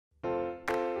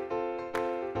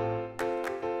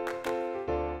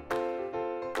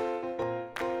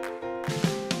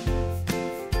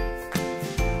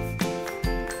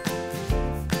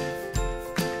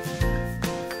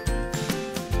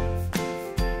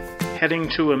Heading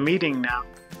to a meeting now.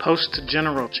 Post to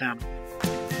General Channel.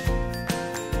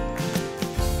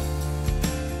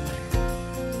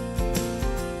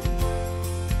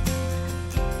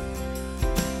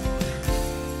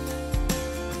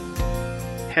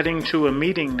 Heading to a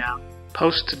meeting now.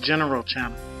 Post to General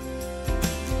Channel.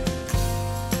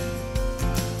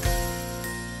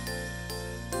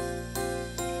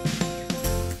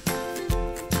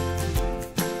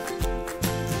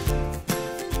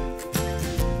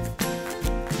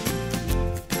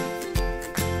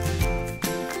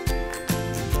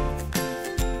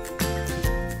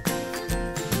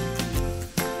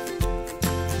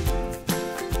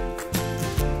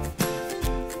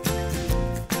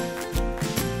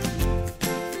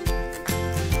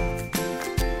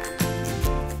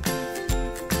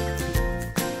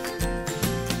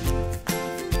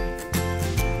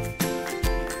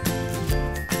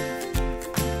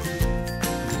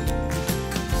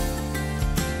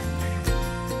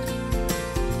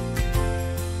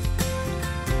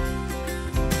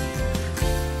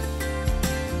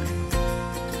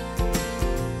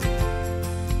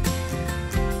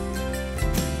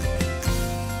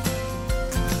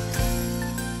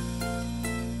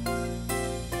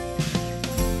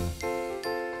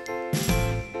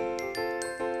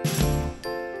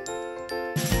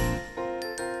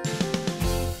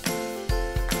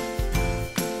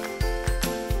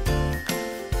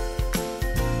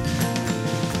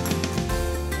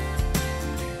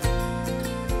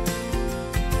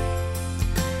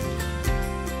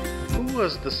 Who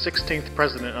was the 16th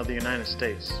President of the United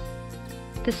States?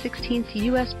 The 16th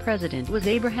U.S. President was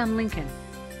Abraham Lincoln.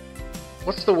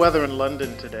 What's the weather in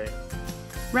London today?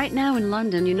 Right now in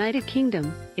London, United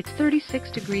Kingdom, it's 36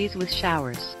 degrees with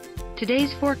showers.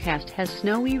 Today's forecast has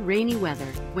snowy, rainy weather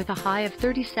with a high of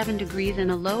 37 degrees and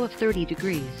a low of 30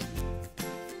 degrees.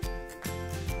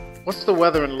 What's the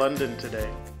weather in London today?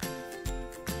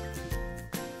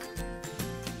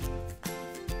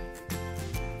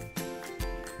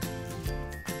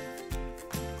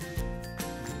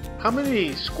 How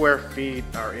many square feet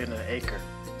are in an acre?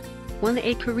 1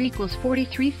 acre equals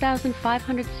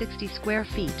 43,560 square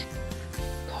feet.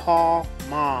 Call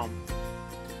mom.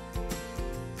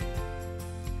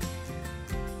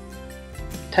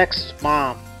 Text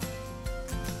mom.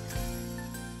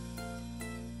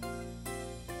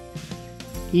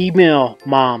 Email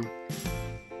mom.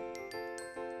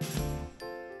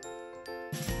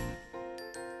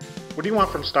 What do you want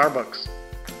from Starbucks?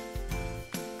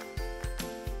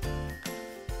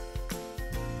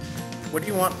 What do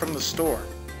you want from the store?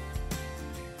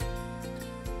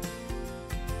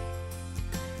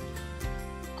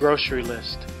 Grocery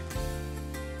list.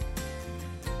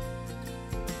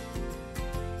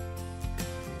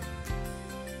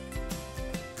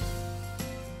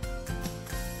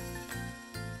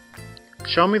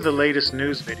 Show me the latest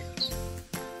news videos.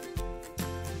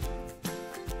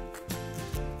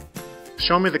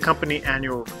 Show me the company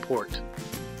annual report.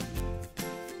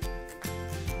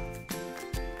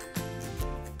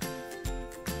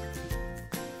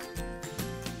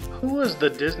 Who was the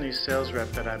Disney sales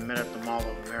rep that I met at the Mall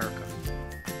of America?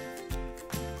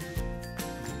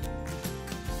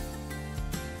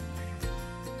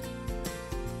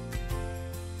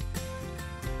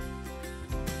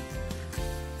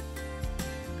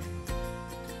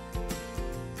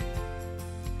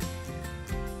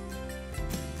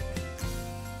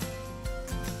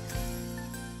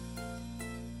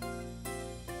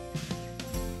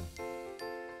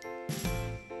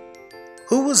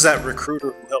 Who was that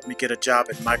recruiter who helped me get a job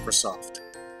at Microsoft?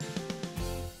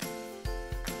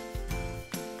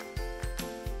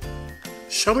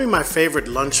 Show me my favorite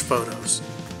lunch photos.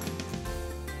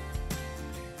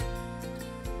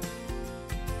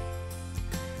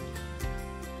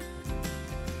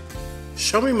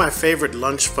 Show me my favorite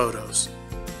lunch photos.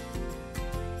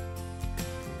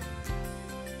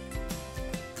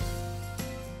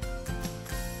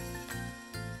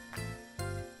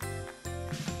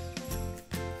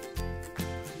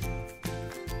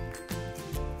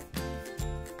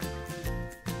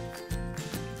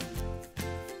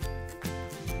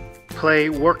 Play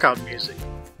workout music.